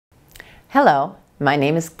Hello, my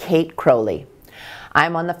name is Cate Crowley.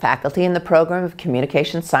 I'm on the faculty in the program of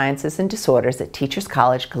Communication Sciences and Disorders at Teachers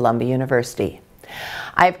College, Columbia University.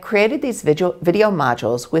 I've created these video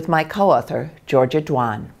modules with my co-author, Georgia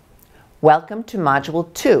Dwan. Welcome to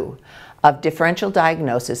Module 2 of Differential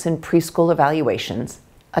Diagnosis in Preschool Evaluations,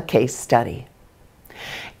 a case study.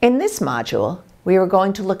 In this module, we are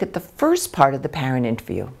going to look at the first part of the parent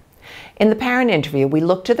interview. In the parent interview, we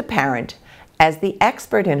look to the parent as the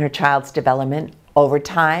expert in her child's development over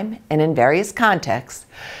time and in various contexts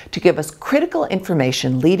to give us critical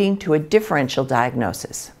information leading to a differential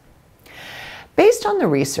diagnosis. Based on the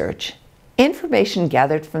research, information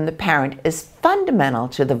gathered from the parent is fundamental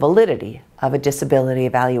to the validity of a disability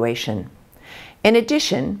evaluation. In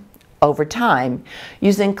addition, over time,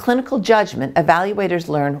 using clinical judgment, evaluators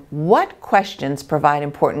learn what questions provide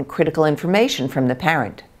important critical information from the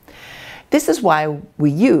parent. This is why we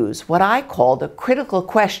use what I call the critical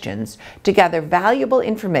questions to gather valuable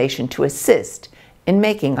information to assist in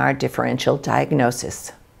making our differential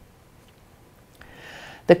diagnosis.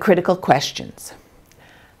 The critical questions: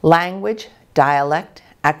 language, dialect,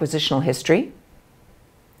 acquisitional history,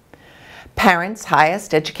 parent's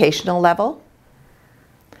highest educational level,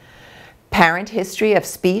 parent history of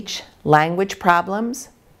speech, language problems,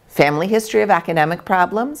 family history of academic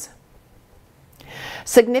problems,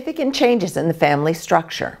 significant changes in the family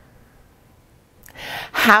structure.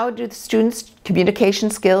 How do the students' communication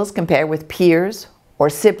skills compare with peers or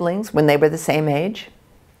siblings when they were the same age?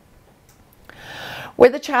 Were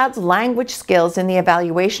the child's language skills in the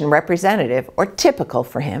evaluation representative or typical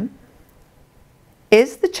for him?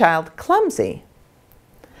 Is the child clumsy?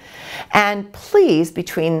 And please,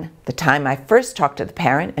 between the time I first talk to the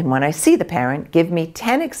parent and when I see the parent, give me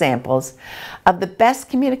 10 examples of the best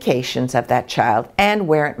communications of that child and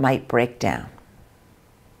where it might break down.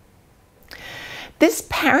 This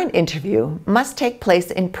parent interview must take place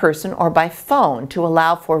in person or by phone to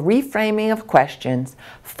allow for reframing of questions,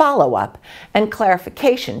 follow-up, and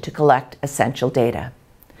clarification to collect essential data.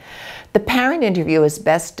 The parent interview is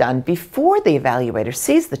best done before the evaluator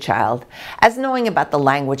sees the child, as knowing about the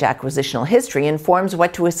language acquisitional history informs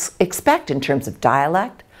what to expect in terms of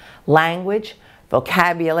dialect, language,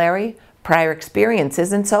 vocabulary, prior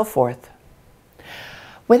experiences, and so forth.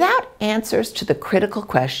 Without answers to the critical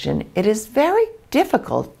question, it is very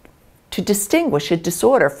difficult to distinguish a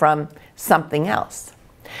disorder from something else.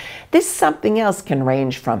 This something else can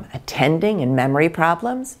range from attending and memory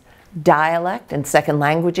problems, dialect and second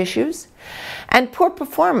language issues, and poor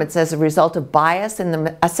performance as a result of bias in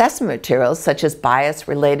the assessment materials, such as bias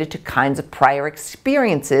related to kinds of prior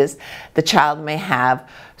experiences the child may have,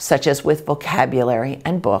 such as with vocabulary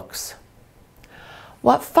and books.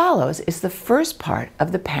 What follows is the first part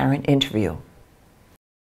of the parent interview.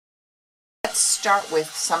 Let's start with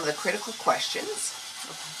some of the critical questions.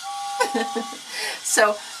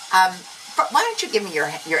 So, why don't you give me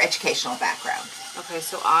your educational background? Okay,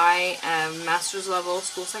 so I am master's level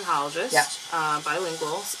school psychologist, Yep.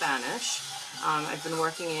 Bilingual, Spanish. I've been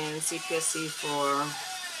working in CPSC for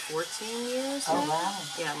 14 years now. Oh, wow.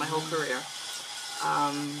 Yeah, my whole career.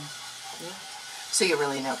 Yeah. So you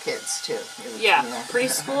really know kids, too. Yeah,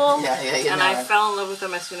 preschool, and I fell in love with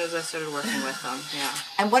them as soon as I started working with them, yeah.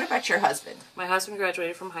 And what about your husband? My husband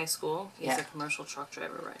graduated from high school. He's Yeah. a commercial truck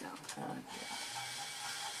driver right now. Yeah.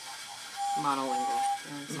 Monolingual.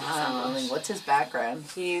 Monolingual. What's his background?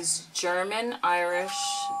 He's German, Irish,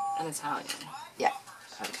 and Italian. Yeah.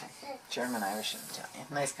 Okay. German, Irish, and Italian.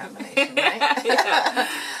 Nice combination, right? Yeah.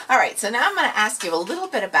 All right. So now I'm going to ask you a little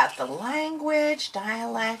bit about the language,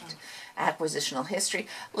 dialect, acquisitional history.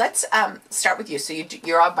 Let's start with you. So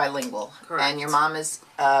you're all bilingual. Correct. And your mom is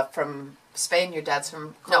from Spain, your dad's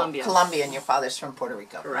from Colombia. Colombia, and your father's from Puerto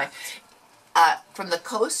Rico. Correct. Right? From the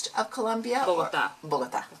coast of Colombia? Bogota.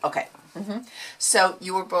 Bogota. Okay. So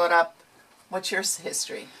you were brought up, what's your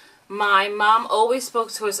history? My mom always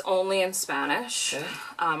spoke to us only in Spanish. Okay.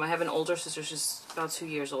 I have an older sister, she's about 2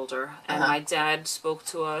 years older, and my dad spoke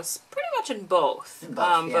to us pretty much in both.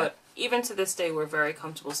 Yeah. But even to this day, we're very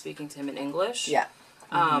comfortable speaking to him in English. Yeah.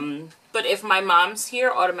 But if my mom's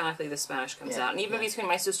here, automatically the Spanish comes out. And even between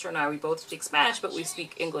my sister and I, we both speak Spanish, but we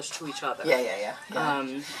speak English to each other. Yeah.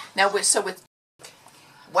 Now,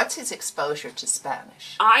 what's his exposure to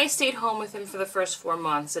Spanish? I stayed home with him for the first 4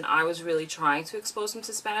 months, and I was really trying to expose him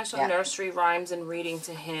to Spanish, so nursery rhymes and reading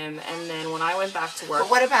to him. And then when I went back to work... But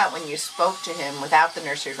what about when you spoke to him without the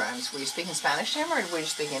nursery rhymes? Were you speaking Spanish to him, or were you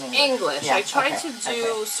speaking English? English. Yeah, I tried to do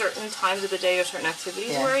Okay. certain times of the day or certain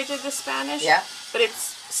activities where I did the Spanish. Yeah. But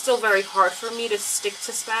it's still very hard for me to stick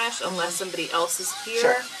to Spanish unless somebody else is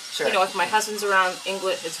here. Sure. You know, if my husband's around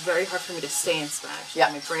English, it's very hard for me to stay in Spanish.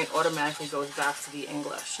 Yeah. My brain automatically goes back to the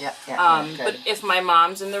English. Yeah. But if my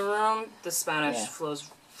mom's in the room, the Spanish flows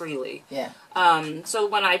freely. Yeah. So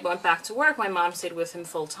when I went back to work, my mom stayed with him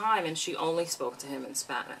full time, and she only spoke to him in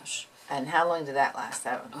Spanish. And how long did that last?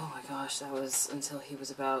 Oh my gosh, that was until he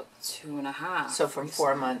was about 2.5. So from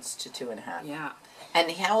 4 months to 2.5. Yeah.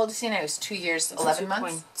 And how old is he now? He was 2 years, 11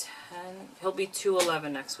 months? 2.10. He'll be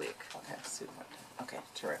 2.11 next week. Okay, super. Okay,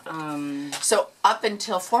 terrific. So up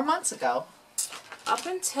until 4 months ago. Up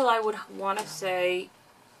until I would want to say,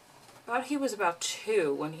 he was about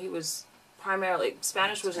 2 when he was primarily,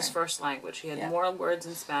 Spanish was his first language. He had more words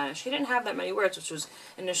in Spanish. He didn't have that many words, which was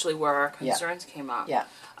initially where our concerns came up. Yeah.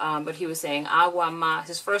 But he was saying agua más.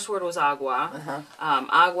 His first word was agua.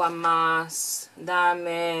 Agua más,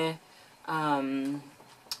 dame,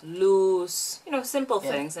 luz, you know, simple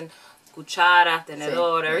things. And cuchara,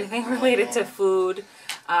 tenedor, everything related to food.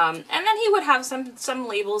 And then he would have some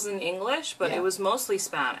labels in English, but it was mostly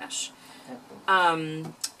Spanish.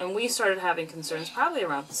 And we started having concerns probably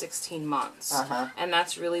around 16 months. And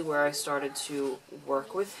that's really where I started to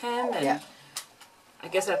work with him. And I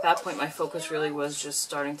guess at that point my focus really was just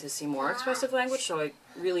starting to see more expressive language, so I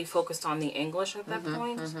really focused on the English at that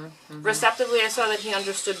point. Receptively, I saw that he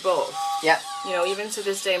understood both. Yeah. You know, even to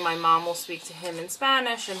this day, my mom will speak to him in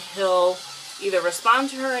Spanish, and he'll either respond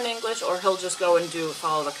to her in English, or he'll just go and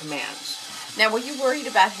follow the command. Now, were you worried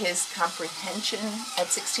about his comprehension at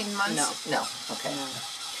 16 months? No. Okay. No.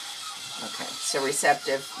 Okay. So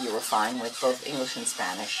receptive, you were fine with both English and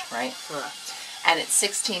Spanish, right? Correct. And at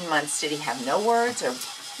 16 months, did he have no words, or?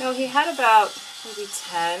 No, he had about maybe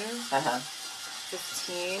 10,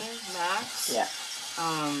 15 max. Yeah.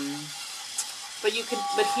 But he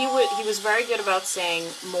was very good about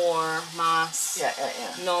saying more, más,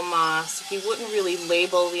 no más. He wouldn't really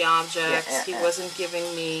label the objects. He wasn't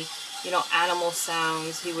giving me, you know, animal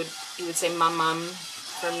sounds. He would say mamam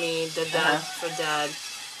for me, dada for dad.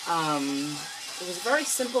 It was very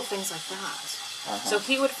simple things like that. So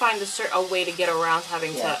he would find a way to get around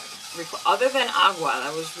having to, other than agua,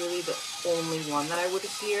 that was really the only one that I would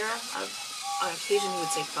hear. On occasion he would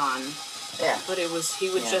say pan. Yeah. But he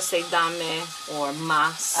would just say dame or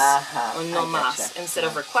más or no más instead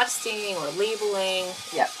of requesting or labeling.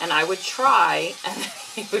 Yeah. And I would try, and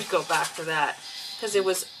he would go back to that, because it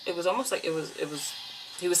was almost like he was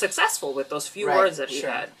successul with those few words that he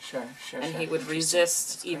had. Sure. And he would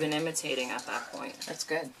resist even imitating at that point. That's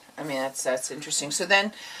good. I mean, that's interesting. So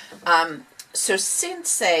then, so since,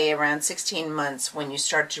 say, around 16 months, when you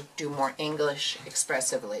start to do more English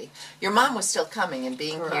expressively, your mom was still coming and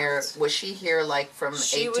being here. Was she here like from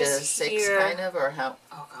 8 to 6 kind of, or how?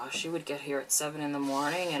 Oh gosh, she would get here at 7 in the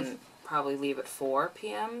morning and probably leave at 4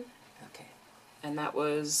 p.m. Okay. And that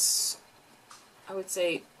was, I would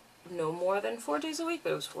say, no more than 4 days a week,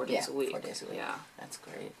 but it was 4 days a week. 4 days a week. Yeah. That's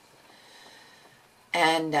great.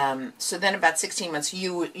 And so then about 16 months,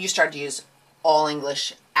 you started to use all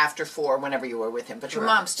English after 4 whenever you were with him. But your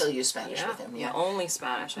mom still used Spanish with him, Yeah, only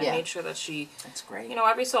Spanish. I made sure that she... That's great. You know,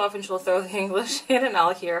 every so often she'll throw the English in and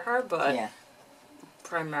I'll hear her, but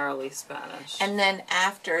primarily Spanish. And then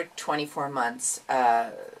after 24 months,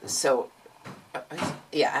 after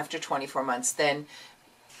 24 months, then...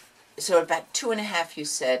 So about 2.5, you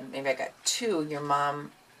said, maybe I got 2, your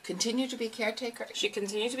mom continued to be caretaker? She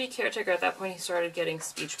continued to be caretaker. At that point, he started getting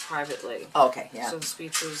speech privately. Oh, okay, yeah. So the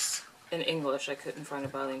speech was in English. I couldn't find a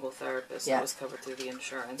bilingual therapist that was covered through the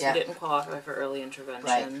insurance. Yeah. He didn't qualify for early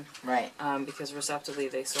intervention. Right. Because receptively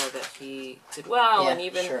they saw that he did well, and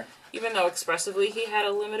even though expressively he had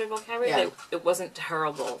a limited vocabulary, it wasn't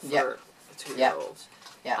terrible for a 2-year-old.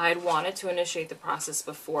 Yeah. I had wanted to initiate the process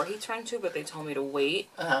before he turned 2, but they told me to wait.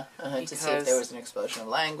 To see if there was an explosion of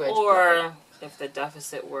language. Or if the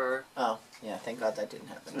deficit were... Oh, yeah, thank God that didn't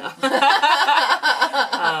happen. No.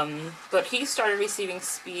 But he started receiving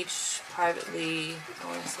speech privately, I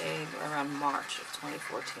want to say, around March of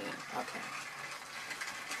 2014. Okay.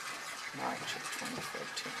 March of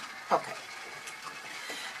 2014. Okay.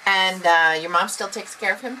 And your mom still takes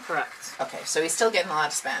care of him? Correct. Okay, so he's still getting a lot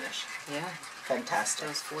of Spanish. Yeah. Fantastic.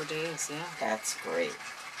 Those 4 days, yeah. That's great.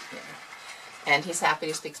 Yeah. And he's happy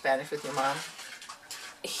to speak Spanish with your mom?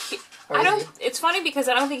 It's funny because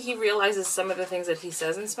I don't think he realizes some of the things that he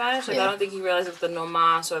says in Spanish. Like I don't think he realizes the no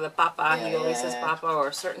más or the papa. He always says papa,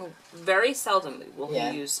 or very seldomly will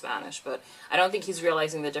he use Spanish. But I don't think he's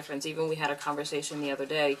realizing the difference. Even we had a conversation the other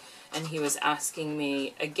day, and he was asking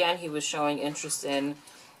me, again, he was showing interest in,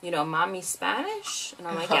 you know, mommy Spanish? And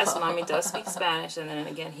I'm like, yes, mommy does speak Spanish. And then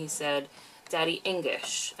again he said, Daddy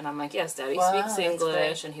English? And I'm like, yes, Daddy Wow, speaks that's English.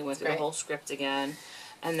 great. And he went That's through great. the whole script again.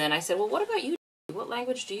 And then I said, well, what about you? What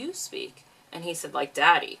language do you speak? And he said, like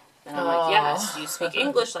Daddy. And I'm like, yes, you speak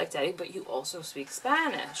English like Daddy, but you also speak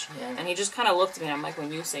Spanish. Yeah. And he just kind of looked at me, and I'm like,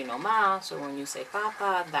 when you say no más or when you say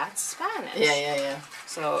papa, that's Spanish. Yeah.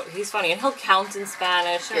 So he's funny, and he'll count in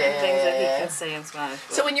Spanish and things that he can say in Spanish.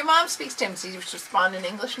 So when your mom speaks to him, does he respond in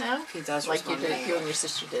English now? He does like respond you did, in you and your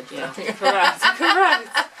sister did. Yeah,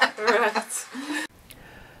 correct.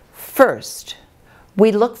 First,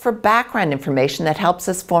 we look for background information that helps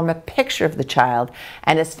us form a picture of the child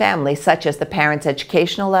and his family, such as the parents'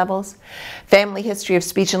 educational levels, family history of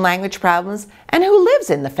speech and language problems, and who lives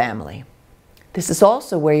in the family. This is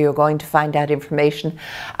also where you're going to find out information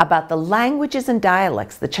about the languages and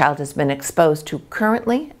dialects the child has been exposed to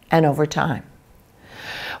currently and over time.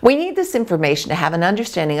 We need this information to have an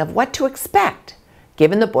understanding of what to expect,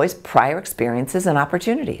 given the boy's prior experiences and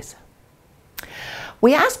opportunities.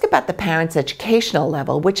 We ask about the parent's educational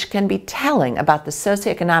level, which can be telling about the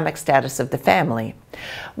socioeconomic status of the family,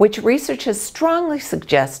 which research has strongly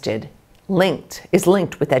suggested is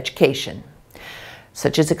linked with education,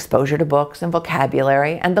 such as exposure to books and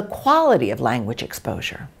vocabulary and the quality of language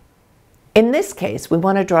exposure. In this case, we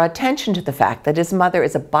want to draw attention to the fact that his mother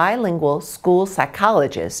is a bilingual school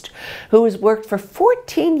psychologist who has worked for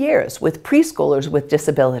 14 years with preschoolers with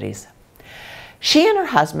disabilities. She and her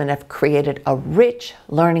husband have created a rich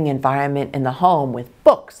learning environment in the home with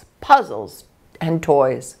books, puzzles, and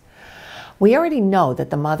toys. We already know that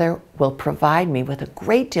the mother will provide me with a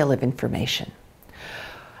great deal of information.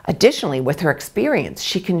 Additionally, with her experience,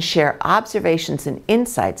 she can share observations and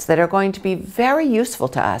insights that are going to be very useful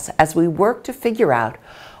to us as we work to figure out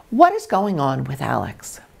what is going on with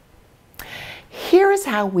Alex. Here is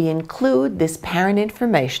how we include this parent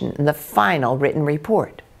information in the final written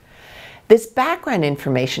report. This background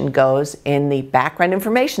information goes in the background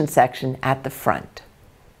information section at the front.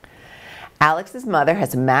 Alex's mother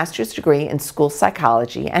has a master's degree in school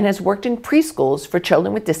psychology and has worked in preschools for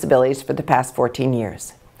children with disabilities for the past 14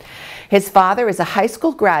 years. His father is a high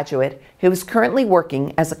school graduate who is currently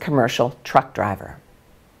working as a commercial truck driver.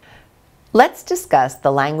 Let's discuss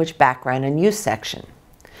the language background and use section.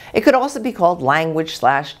 It could also be called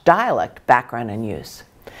language/dialect background and use.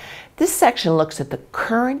 This section looks at the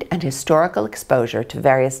current and historical exposure to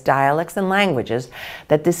various dialects and languages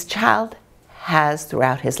that this child has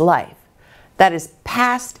throughout his life. That is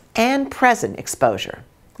past and present exposure.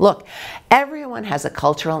 Look, everyone has a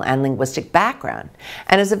cultural and linguistic background,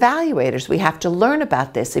 and as evaluators we have to learn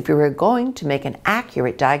about this if we are going to make an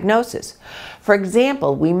accurate diagnosis. For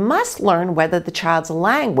example, we must learn whether the child's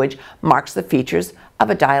language marks the features of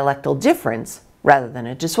a dialectal difference rather than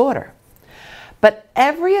a disorder. But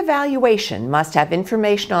every evaluation must have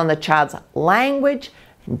information on the child's language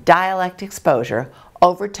and dialect exposure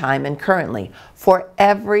over time and currently for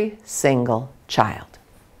every single child.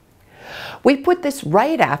 We put this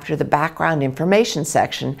right after the background information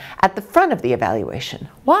section at the front of the evaluation.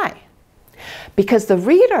 Why? Because the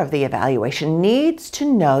reader of the evaluation needs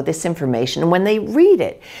to know this information when they read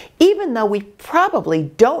it, even though we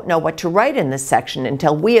probably don't know what to write in this section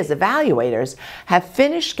until we as evaluators have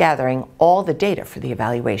finished gathering all the data for the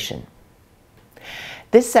evaluation.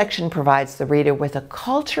 This section provides the reader with a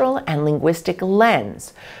cultural and linguistic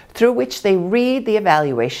lens through which they read the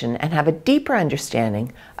evaluation and have a deeper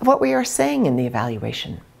understanding of what we are saying in the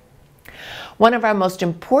evaluation. One of our most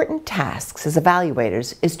important tasks as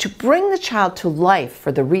evaluators is to bring the child to life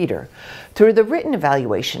for the reader through the written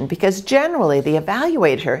evaluation, because generally the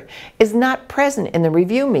evaluator is not present in the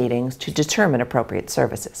review meetings to determine appropriate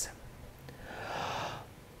services.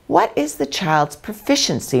 What is the child's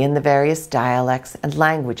proficiency in the various dialects and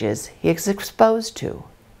languages he is exposed to?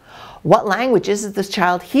 What languages is the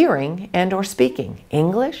child hearing and or speaking?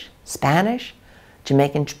 English, Spanish,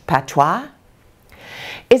 Jamaican patois?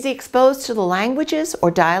 Is he exposed to the languages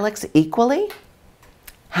or dialects equally?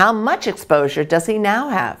 How much exposure does he now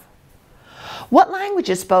have? What language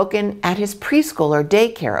is spoken at his preschool or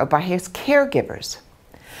daycare or by his caregivers?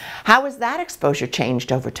 How has that exposure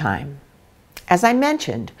changed over time? As I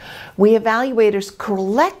mentioned, we evaluators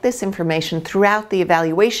collect this information throughout the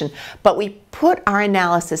evaluation, but we put our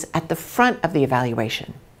analysis at the front of the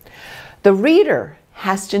evaluation. The reader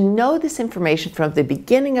has to know this information from the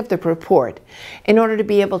beginning of the report in order to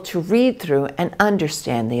be able to read through and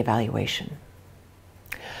understand the evaluation.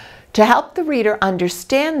 To help the reader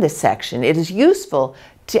understand this section, it is useful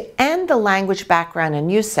to end the language background and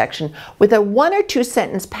use section with a 1 or 2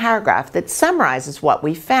 sentence paragraph that summarizes what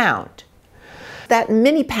we found. that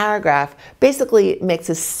mini paragraph basically makes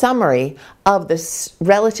a summary of the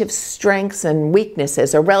relative strengths and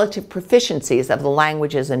weaknesses or relative proficiencies of the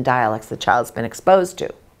languages and dialects the child's been exposed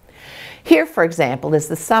to. Here, for example, is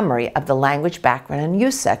the summary of the language background and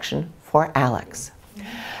use section for Alex.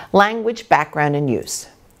 Language background and use.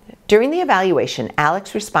 During the evaluation,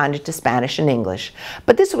 Alex responded to Spanish and English,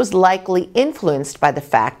 but this was likely influenced by the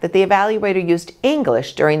fact that the evaluator used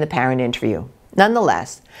English during the parent interview.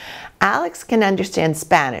 Nonetheless, Alex can understand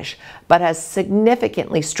Spanish, but has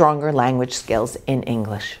significantly stronger language skills in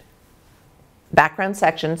English. Background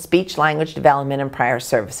section, speech language development and prior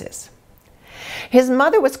services. His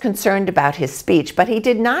mother was concerned about his speech, but he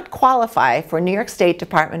did not qualify for New York State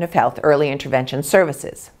Department of Health early intervention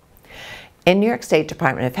services. In New York State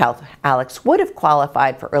Department of Health, Alex would have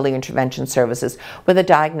qualified for early intervention services with a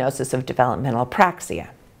diagnosis of developmental apraxia.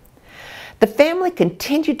 The family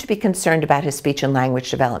continued to be concerned about his speech and language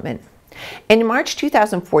development. In March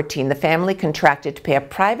 2014, the family contracted to pay a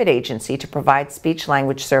private agency to provide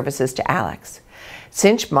speech-language services to Alex.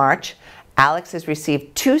 Since March, Alex has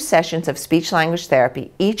received 2 sessions of speech-language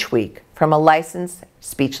therapy each week from a licensed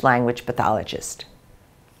speech-language pathologist.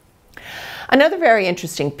 Another very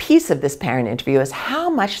interesting piece of this parent interview is how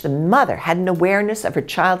much the mother had an awareness of her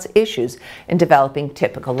child's issues in developing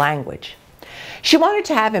typical language. She wanted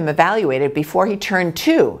to have him evaluated before he turned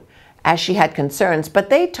 2, as she had concerns, but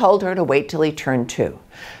they told her to wait till he turned 2.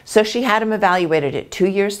 So she had him evaluated at 2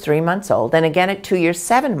 years, 3 months old, and again at 2 years,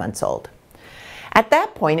 7 months old. At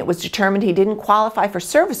that point, it was determined he didn't qualify for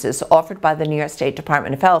services offered by the New York State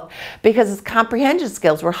Department of Health because his comprehension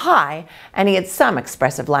skills were high and he had some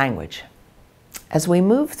expressive language. As we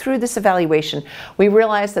moved through this evaluation, we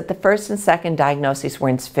realized that the first and second diagnoses were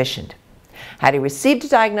insufficient. Had he received a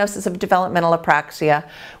diagnosis of developmental apraxia,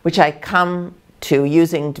 which I come to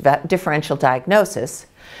using differential diagnosis,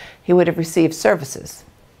 he would have received services,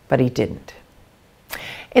 but he didn't.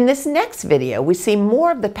 In this next video, we see more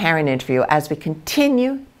of the parent interview as we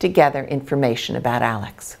continue to gather information about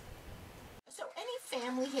Alex. So any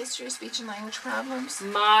family history of speech and language problems?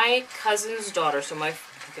 My cousin's daughter, so I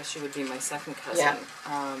guess she would be my second cousin. Yeah.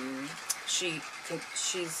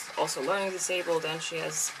 She's also learning disabled and she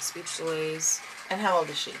has speech delays. And how old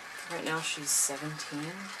is she? Right now she's 17.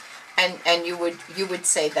 And you would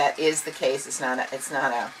say that is the case. It's not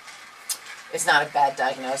a bad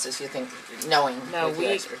diagnosis. You think knowing with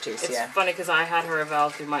your expertise. It's funny because I had her eval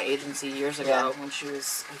through my agency years ago when she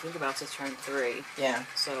was, I think, about to turn 3. Yeah.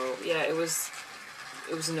 So yeah, it was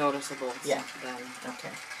noticeable. Yeah. Then.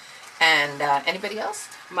 Okay. And anybody else?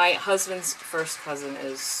 My husband's first cousin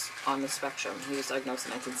is on the spectrum. He was diagnosed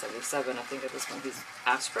in 1977. I think at this point he's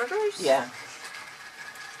Asperger's. Yeah.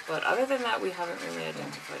 But other than that, we haven't really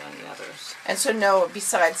identified any others. And so, no,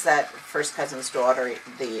 besides that first cousin's daughter,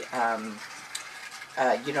 the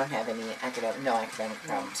you don't have any academic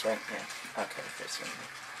problems, right? Yeah. Okay, first one.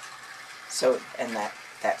 So, and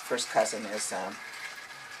that first cousin is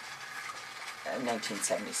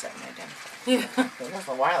 1977 identified. Yeah. That was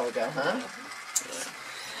a while ago, huh?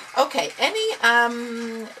 Yeah. Okay. Any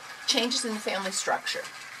changes in the family structure?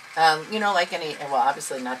 Like any, well,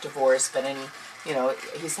 obviously not divorce, but any.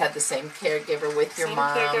 He's had the same caregiver with your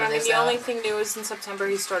mom. Caregiver. I mean, the only thing new is in September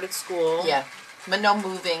he started school. Yeah, but no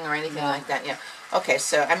moving or anything like that. Yeah. Okay,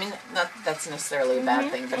 so I mean, not that's necessarily a bad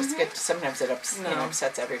thing, but it's good. Sometimes it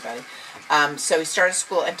upsets everybody. So he started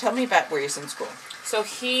school, and tell me about where he's in school. So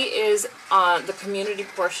he is on the community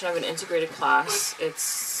portion of an integrated class.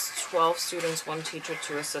 It's 12 students, 1 teacher,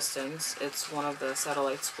 2 assistants. It's one of the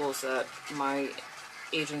satellite schools that my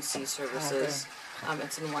agency services.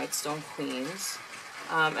 It's in Whitestone, Queens.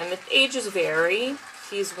 And the ages vary.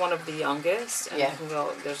 He's one of the youngest, and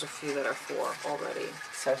there's a few that are 4 already.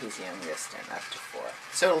 So he's youngest and up to 4.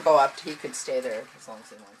 So it'll go up to, he could stay there as long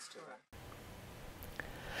as he wants to.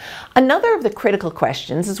 Another of the critical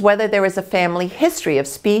questions is whether there is a family history of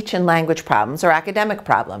speech and language problems or academic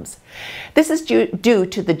problems. This is due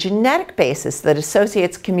to the genetic basis that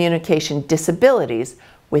associates communication disabilities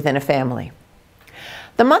within a family.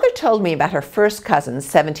 The mother told me about her first cousin's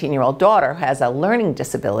 17-year-old daughter who has a learning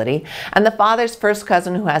disability and the father's first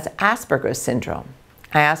cousin who has Asperger's syndrome.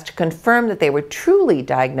 I asked to confirm that they were truly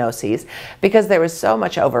diagnoses because there was so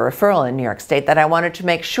much over-referral in New York State that I wanted to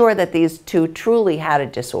make sure that these 2 truly had a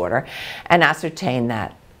disorder and ascertain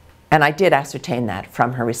that. And I did ascertain that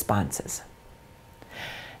from her responses.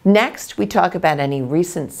 Next, we talk about any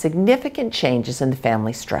recent significant changes in the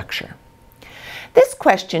family structure. This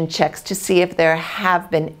question checks to see if there has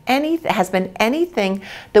been anything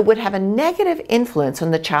that would have a negative influence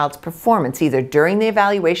on the child's performance, either during the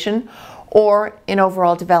evaluation or in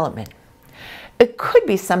overall development. It could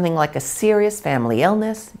be something like a serious family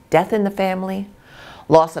illness, death in the family,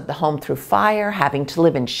 loss of the home through fire, having to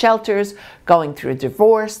live in shelters, going through a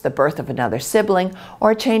divorce, the birth of another sibling, or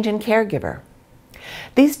a change in caregiver.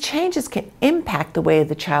 These changes can impact the way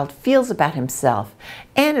the child feels about himself,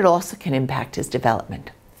 and it also can impact his development.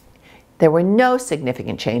 There were no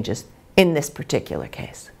significant changes in this particular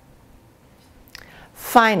case.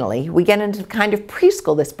 Finally, we get into the kind of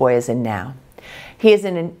preschool this boy is in now. He is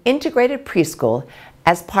in an integrated preschool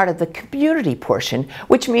as part of the community portion,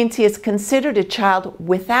 which means he is considered a child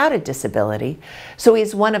without a disability, so he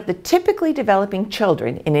is one of the typically developing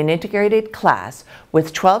children in an integrated class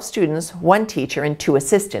with 12 students, 1 teacher, and 2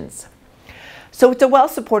 assistants. So it's a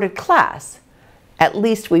well-supported class. At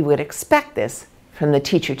least we would expect this from the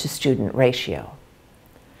teacher-to-student ratio.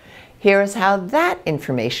 Here is how that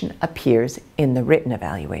information appears in the written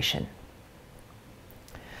evaluation.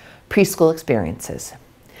 Preschool experiences.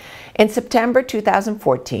 In September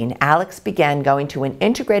 2014, Alex began going to an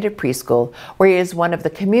integrated preschool where he is one of the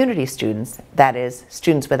community students, that is,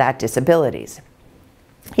 students without disabilities.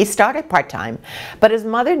 He started part-time, but his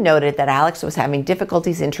mother noted that Alex was having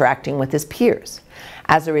difficulties interacting with his peers.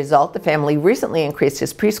 As a result, the family recently increased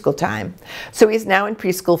his preschool time, so he is now in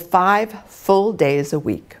preschool 5 full days a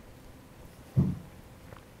week.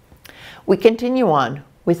 We continue on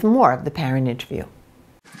with more of the parent interview.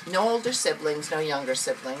 No older siblings, no younger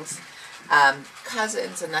siblings,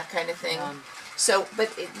 cousins and that kind of thing.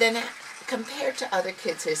 Then compared to other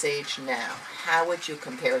kids his age now, how would you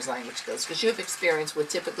compare his language skills? Because you have experience with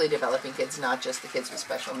typically developing kids, not just the kids with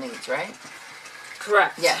special needs, right?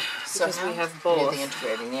 Correct. Yeah. Because we have both. The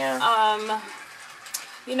integrating, yeah.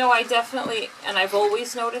 You know, I definitely, and I've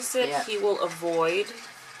always noticed it, Yeah. he will avoid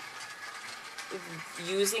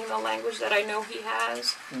using the language that I know he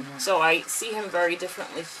has. Mm-hmm. So I see him very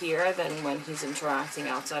differently here than when he's interacting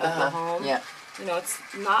outside of the home. Yeah. You know, it's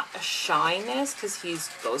not a shyness because he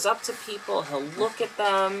goes up to people, he'll look at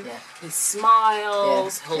them, he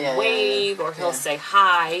smiles, he'll wave, or he'll say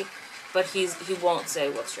hi, but he won't say,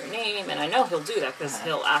 what's your name? And I know he'll do that because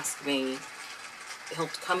he'll ask me, he'll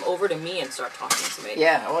come over to me and start talking to me.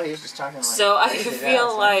 Yeah, well, he's just talking like so I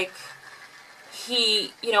feel like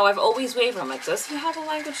he, you know, I've always wavered. I'm like, does he have a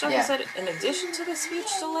language deficit in addition to the speech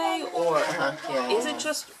delay, or is it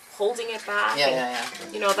just holding it back?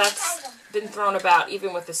 You know, that's been thrown about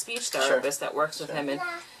even with the speech therapist that works with him. And,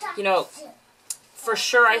 you know, for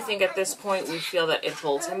sure, I think at this point we feel that it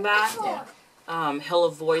holds him back. He'll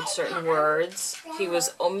avoid certain words. He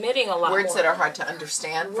was omitting a lot words more. that are hard to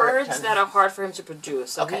understand. Words that are hard for him to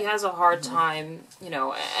produce. So he has a hard time, you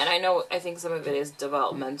know, and I think some of it is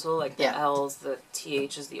developmental, like the L's, the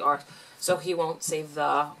TH's, the R's. So he won't say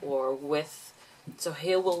the or with. So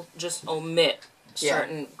he will just omit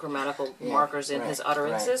certain grammatical markers in his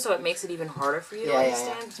utterances, so it makes it even harder for you to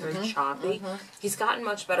understand. It's very choppy. He's gotten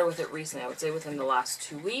much better with it recently, I would say within the last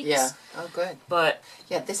 2 weeks. Yeah. Oh, good. But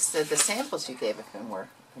the samples you gave of him were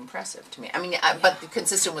impressive to me. I mean, but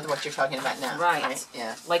consistent with what you're talking about now. Right.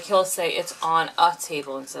 Yeah. Like he'll say it's on a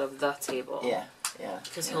table instead of the table. Yeah. Yeah.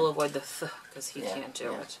 Because he'll avoid the th because he can't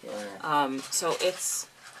do it. So it's.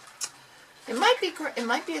 It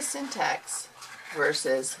might be a syntax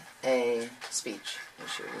versus a speech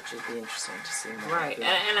issue, which would be interesting to see more. Right,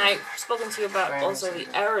 and I've spoken to you about also the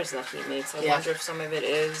errors that he makes. I wonder if some of it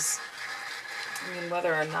is, I mean,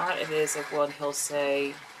 whether or not it is like what he'll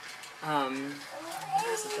say, what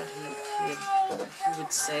is it that he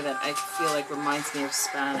would say that I feel like reminds me of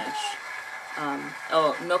Spanish?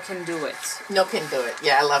 No can do it. No can do it.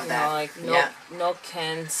 Yeah, I love that. Know, like no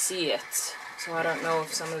can see it. So I don't know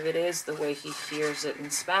if some of it is the way he hears it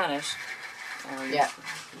in Spanish.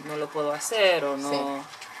 No lo puedo hacer or no.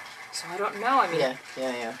 So I don't know. I mean,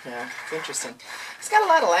 yeah. It's interesting. He's got a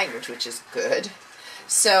lot of language, which is good.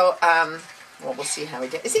 So, well, we'll see how he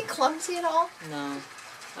does. Is he clumsy at all? No,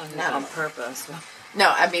 not on purpose.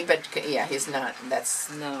 No, I mean, but yeah, he's not.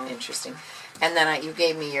 That's interesting. And then you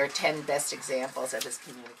gave me your 10 best examples of his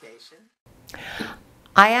communication.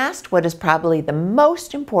 I asked what is probably the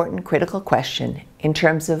most important critical question in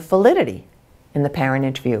terms of validity in the parent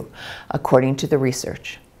interview, according to the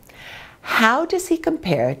research. How does he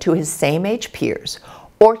compare to his same age peers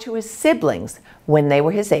or to his siblings when they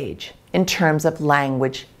were his age in terms of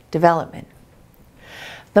language development?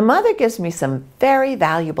 The mother gives me some very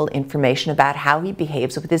valuable information about how he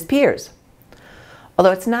behaves with his peers.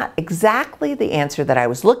 Although it's not exactly the answer that I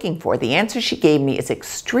was looking for, the answer she gave me is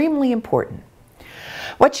extremely important.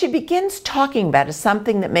 What she begins talking about is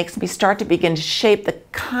something that makes me start to begin to shape the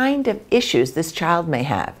kind of issues this child may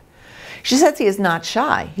have. She says he is not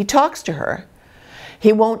shy. He talks to her.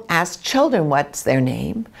 He won't ask children what's their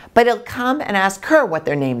name, but he'll come and ask her what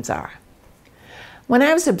their names are. When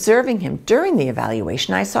I was observing him during the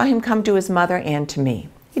evaluation, I saw him come to his mother and to me.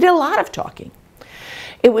 He did a lot of talking.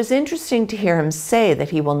 It was interesting to hear him say that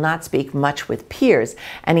he will not speak much with peers,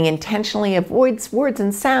 and he intentionally avoids words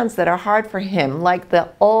and sounds that are hard for him, like the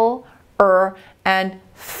and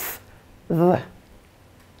th.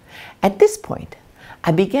 At this point,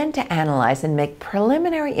 I began to analyze and make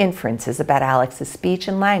preliminary inferences about Alex's speech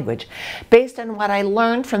and language based on what I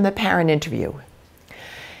learned from the parent interview.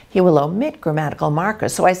 He will omit grammatical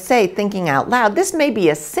markers, so I say, thinking out loud, this may be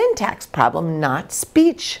a syntax problem, not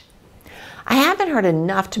speech. I haven't heard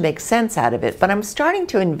enough to make sense out of it, but I'm starting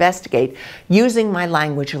to investigate using my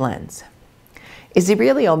language lens. Is he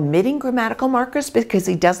really omitting grammatical markers because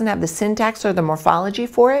he doesn't have the syntax or the morphology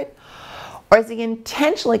for it? Or is he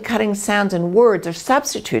intentionally cutting sounds and words or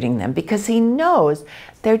substituting them because he knows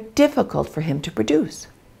they're difficult for him to produce?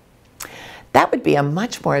 That would be a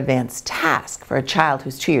much more advanced task for a child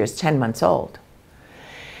who's 2 years, 10 months old.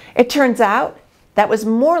 It turns out that was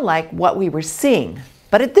more like what we were seeing,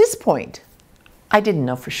 but at this point, I didn't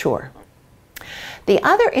know for sure. The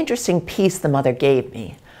other interesting piece the mother gave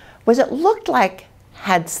me was it looked like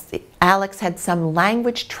Alex had some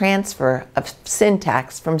language transfer of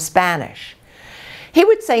syntax from Spanish. He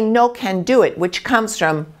would say no can do it, which comes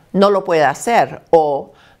from no lo puedo hacer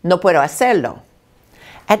or no puedo hacerlo.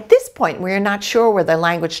 At this point, we are not sure whether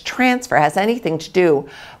language transfer has anything to do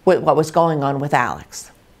with what was going on with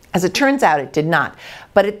Alex. As it turns out, it did not.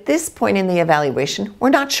 But at this point in the evaluation, we're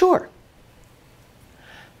not sure.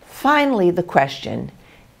 Finally, the question,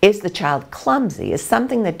 is the child clumsy, is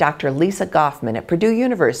something that Dr. Lisa Goffman at Purdue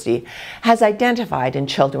University has identified in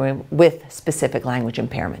children with specific language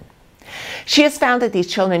impairment. She has found that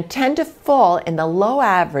these children tend to fall in the low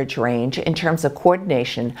average range in terms of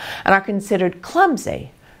coordination and are considered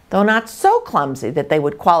clumsy, though not so clumsy that they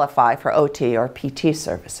would qualify for OT or PT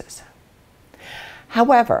services.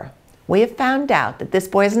 However, we have found out that this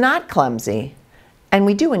boy is not clumsy, and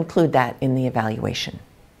we do include that in the evaluation.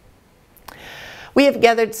 We have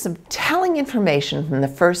gathered some telling information from the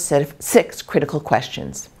first set of 6 critical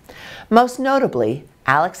questions. Most notably,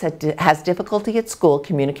 Alex has difficulty at school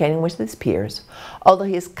communicating with his peers, although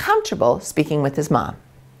he is comfortable speaking with his mom.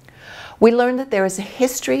 We learned that there is a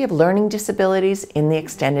history of learning disabilities in the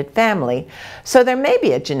extended family, so there may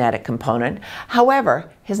be a genetic component.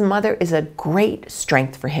 However, his mother is a great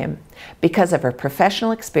strength for him because of her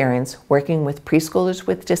professional experience working with preschoolers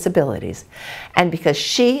with disabilities, and because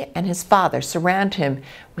she and his father surround him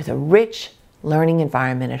with a rich learning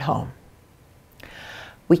environment at home.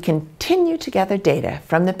 We continue to gather data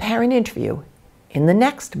from the parent interview in the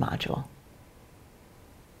next module.